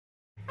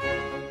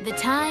The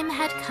time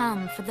had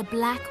come for the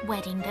black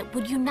wedding that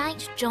would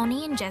unite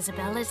Johnny and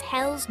Jezebel as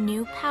Hell's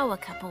new power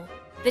couple.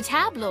 The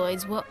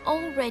tabloids were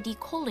already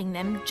calling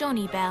them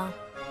Johnny Bell,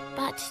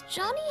 but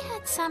Johnny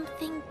had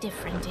something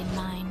different in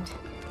mind.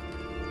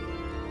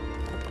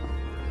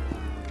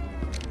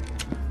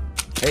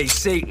 Hey,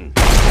 Satan!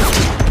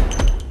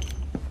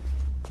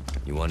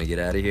 You want to get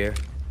out of here?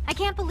 I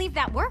can't believe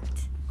that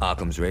worked.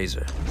 Occam's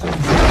razor.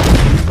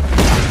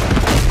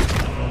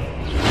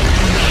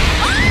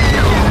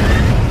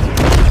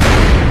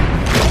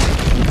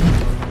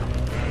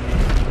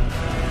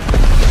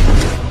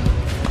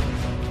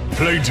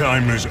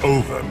 Playtime is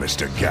over,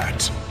 Mr.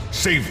 Gat.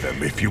 Save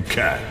them if you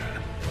can.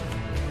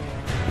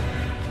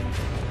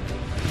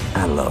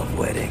 I love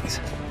weddings.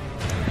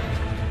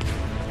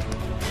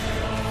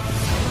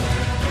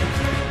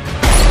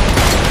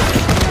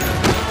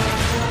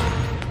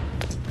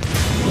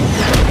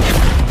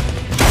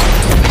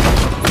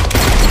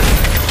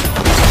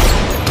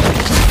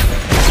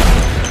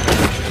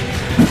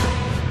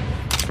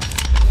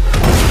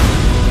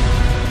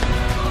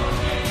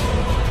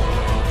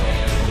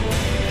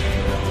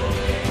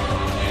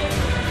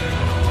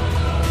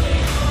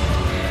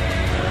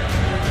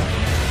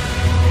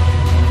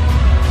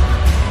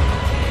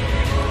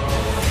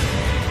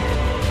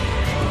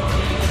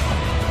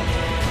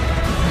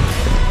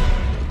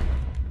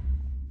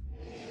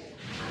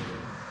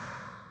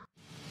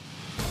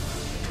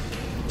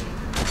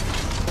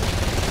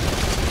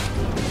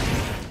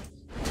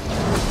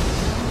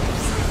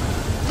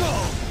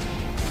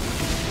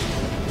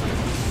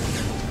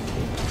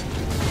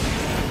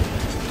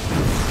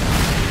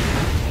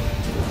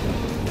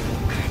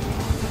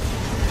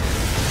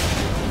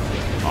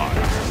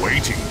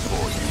 Waiting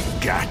for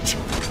you, Gat.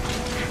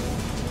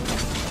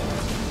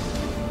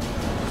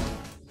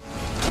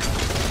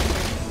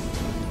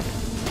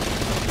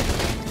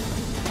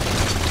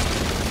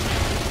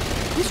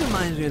 This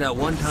reminds me of that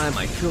one time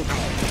I killed...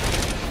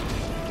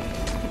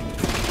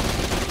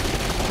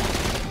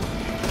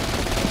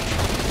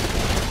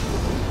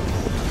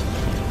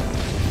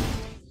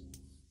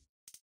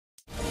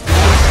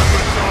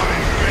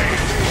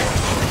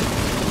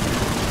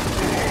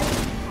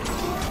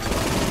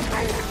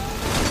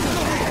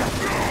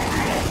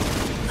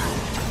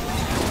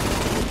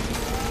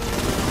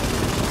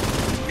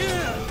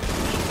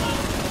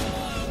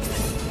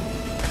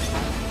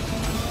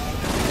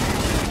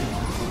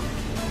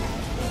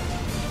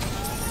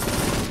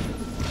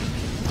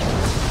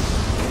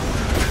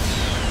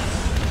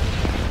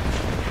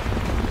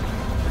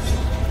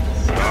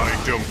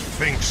 Don't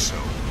think so,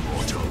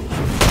 mortal.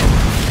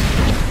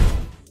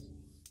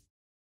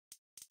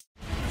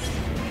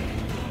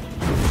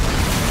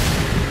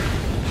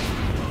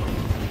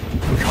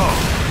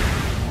 Come,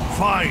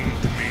 find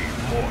me,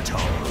 mortal.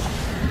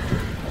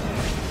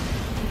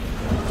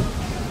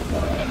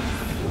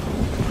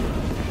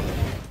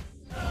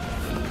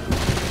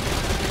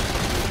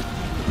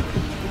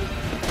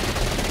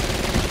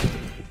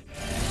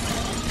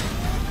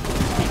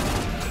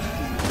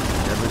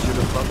 Never should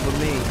have fucked with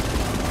me.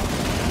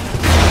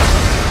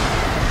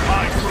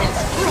 I grow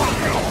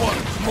stronger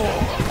once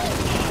more!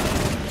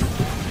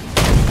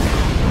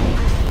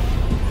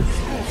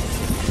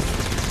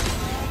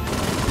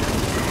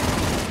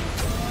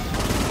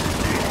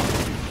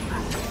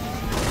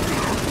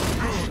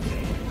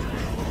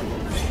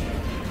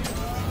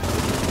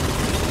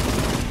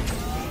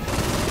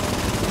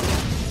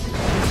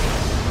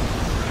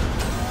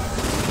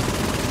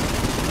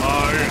 I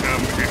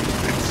am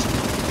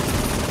invincible.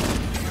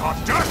 The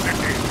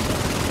audacity!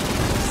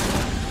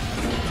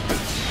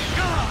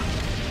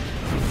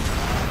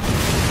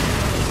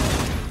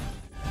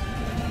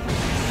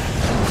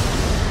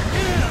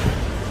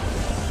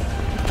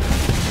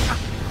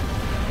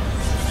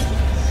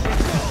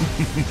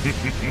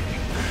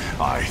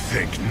 I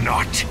think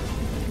not.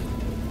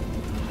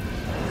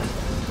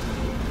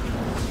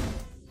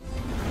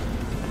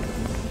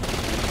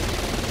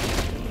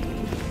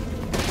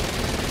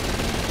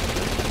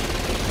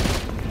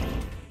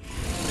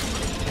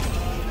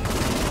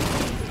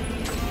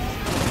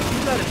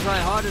 You gotta try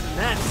harder than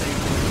that,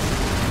 Satan.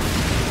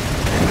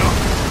 Enough!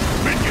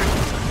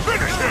 Minions!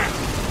 Finish him!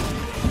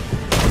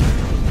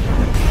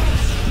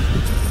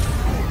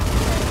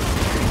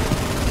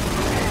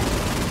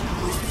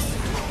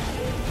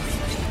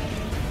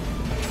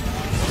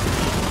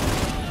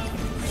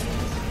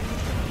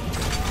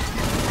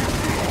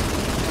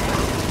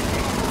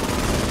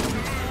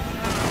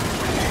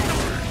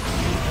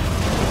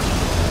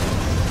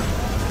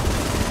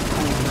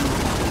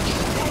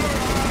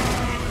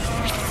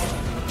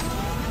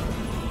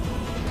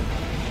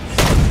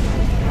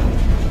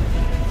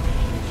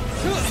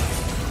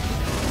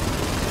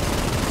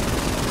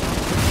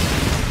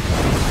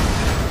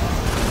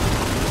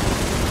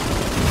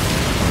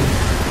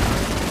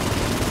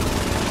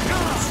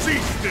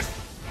 Cease this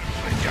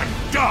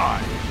and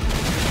die!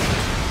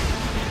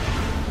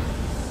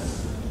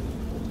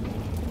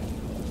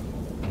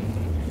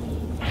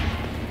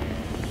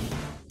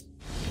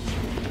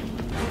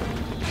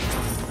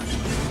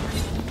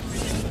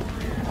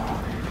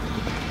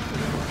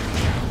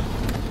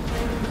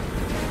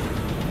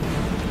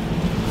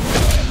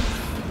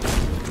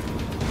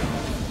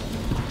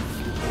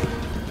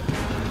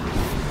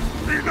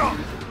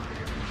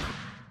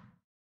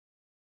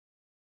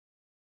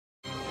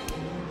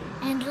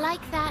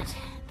 Like that,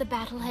 the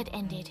battle had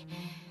ended.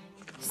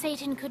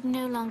 Satan could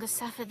no longer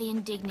suffer the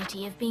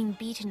indignity of being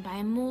beaten by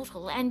a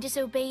mortal and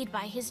disobeyed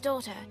by his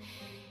daughter,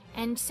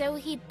 and so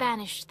he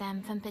banished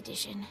them from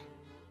perdition.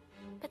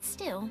 But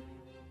still,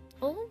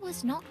 all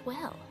was not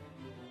well.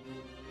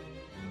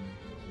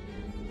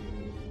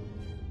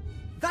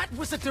 That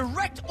was a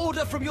direct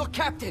order from your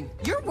captain!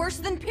 You're worse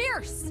than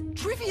Pierce!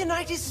 Trivia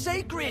night is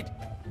sacred!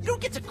 You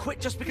don't get to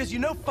quit just because you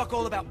know fuck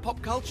all about pop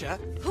culture.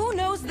 Who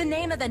knows the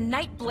name of the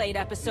Nightblade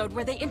episode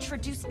where they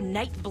introduced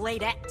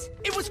Nightbladette?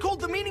 It was called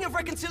The Meaning of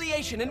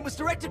Reconciliation, and it was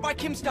directed by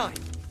Kim Stein.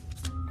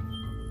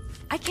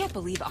 I can't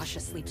believe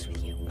Asha sleeps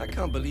with you. I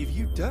can't believe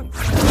you don't.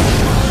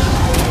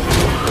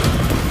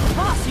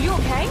 Boss, are you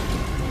okay?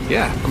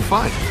 Yeah, I'm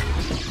fine.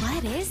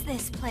 What is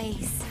this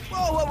place?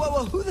 Whoa, whoa, whoa,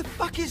 whoa, who the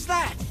fuck is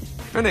that?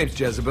 Her name's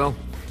Jezebel.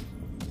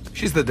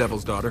 She's the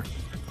devil's daughter.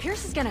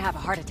 Pierce is gonna have a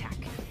heart attack.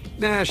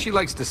 Nah, she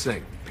likes to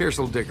sing. Pierce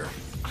will dig her.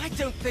 I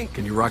don't think...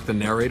 Can you rock the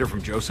narrator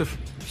from Joseph?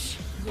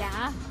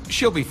 Yeah?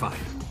 She'll be fine.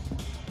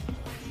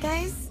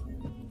 Guys,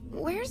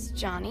 where's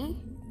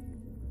Johnny?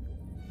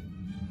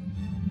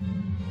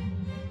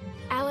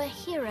 Our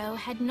hero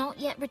had not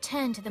yet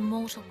returned to the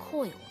mortal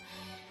coil,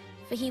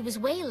 for he was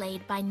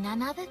waylaid by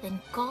none other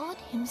than God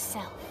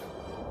himself.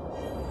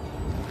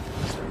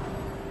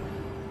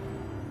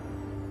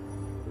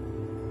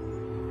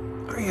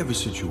 I have a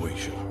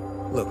situation.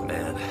 Look,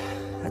 man,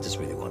 I just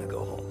really want to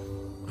go home.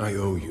 I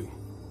owe you.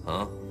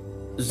 Huh?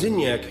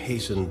 Zinyak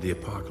hastened the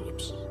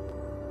apocalypse.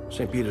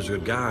 St. Peter's a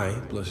good guy,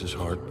 bless his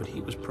heart, but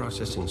he was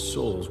processing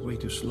souls way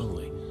too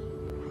slowly.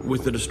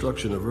 With the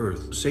destruction of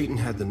Earth, Satan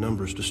had the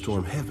numbers to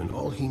storm heaven.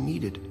 All he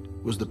needed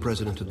was the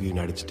President of the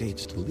United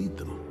States to lead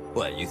them.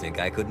 What, you think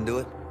I couldn't do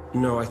it?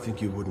 No, I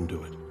think you wouldn't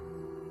do it.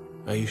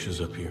 Aisha's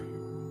up here.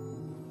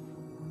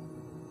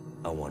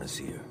 I want to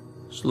see her.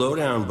 Slow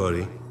down,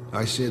 buddy.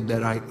 I said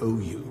that I owe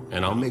you,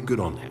 and I'll make good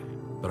on that.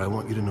 But I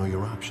want you to know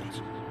your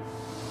options.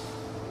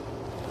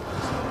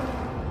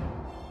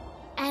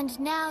 And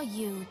now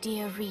you,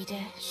 dear reader,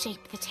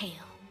 shape the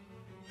tale.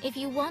 If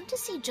you want to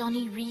see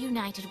Johnny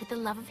reunited with the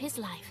love of his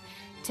life,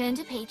 turn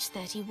to page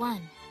 31.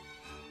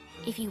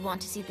 If you want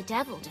to see the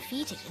devil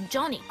defeated and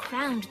Johnny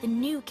crowned the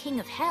new king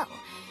of hell,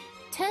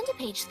 turn to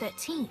page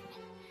 13.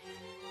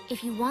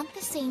 If you want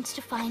the saints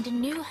to find a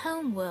new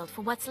home world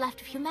for what's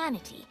left of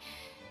humanity,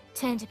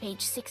 turn to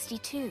page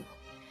 62.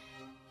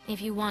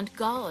 If you want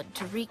God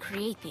to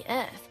recreate the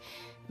earth,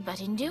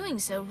 but in doing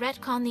so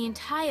retcon the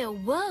entire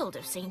world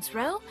of Saints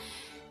Row,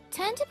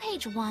 turn to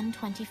page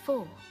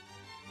 124.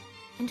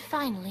 And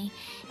finally,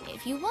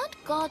 if you want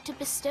God to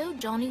bestow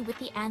Johnny with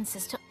the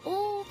answers to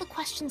all the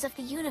questions of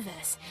the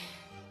universe,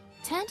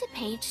 turn to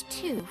page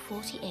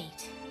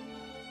 248.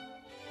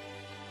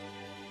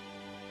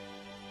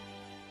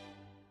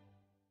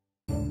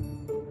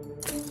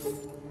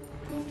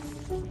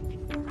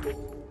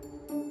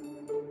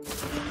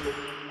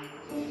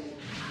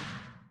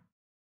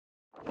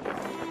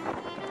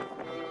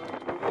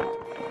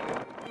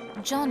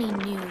 Johnny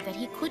knew that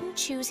he couldn't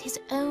choose his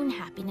own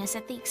happiness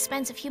at the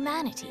expense of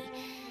humanity,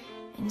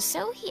 and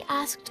so he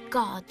asked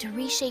God to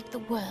reshape the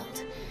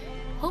world,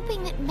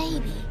 hoping that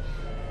maybe,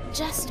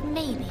 just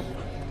maybe,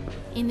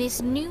 in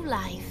this new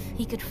life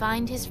he could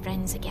find his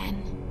friends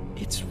again.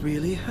 It's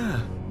really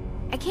her.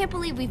 I can't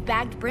believe we've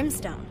bagged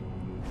Brimstone.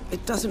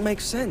 It doesn't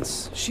make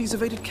sense. She's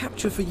evaded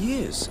capture for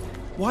years.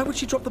 Why would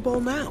she drop the ball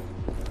now?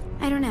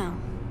 I don't know.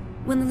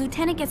 When the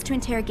lieutenant gets to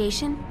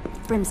interrogation,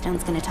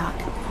 Brimstone's gonna talk.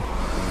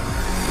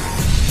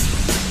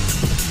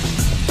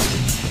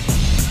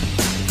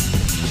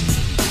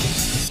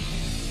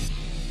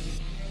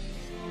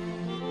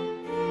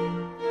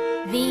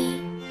 The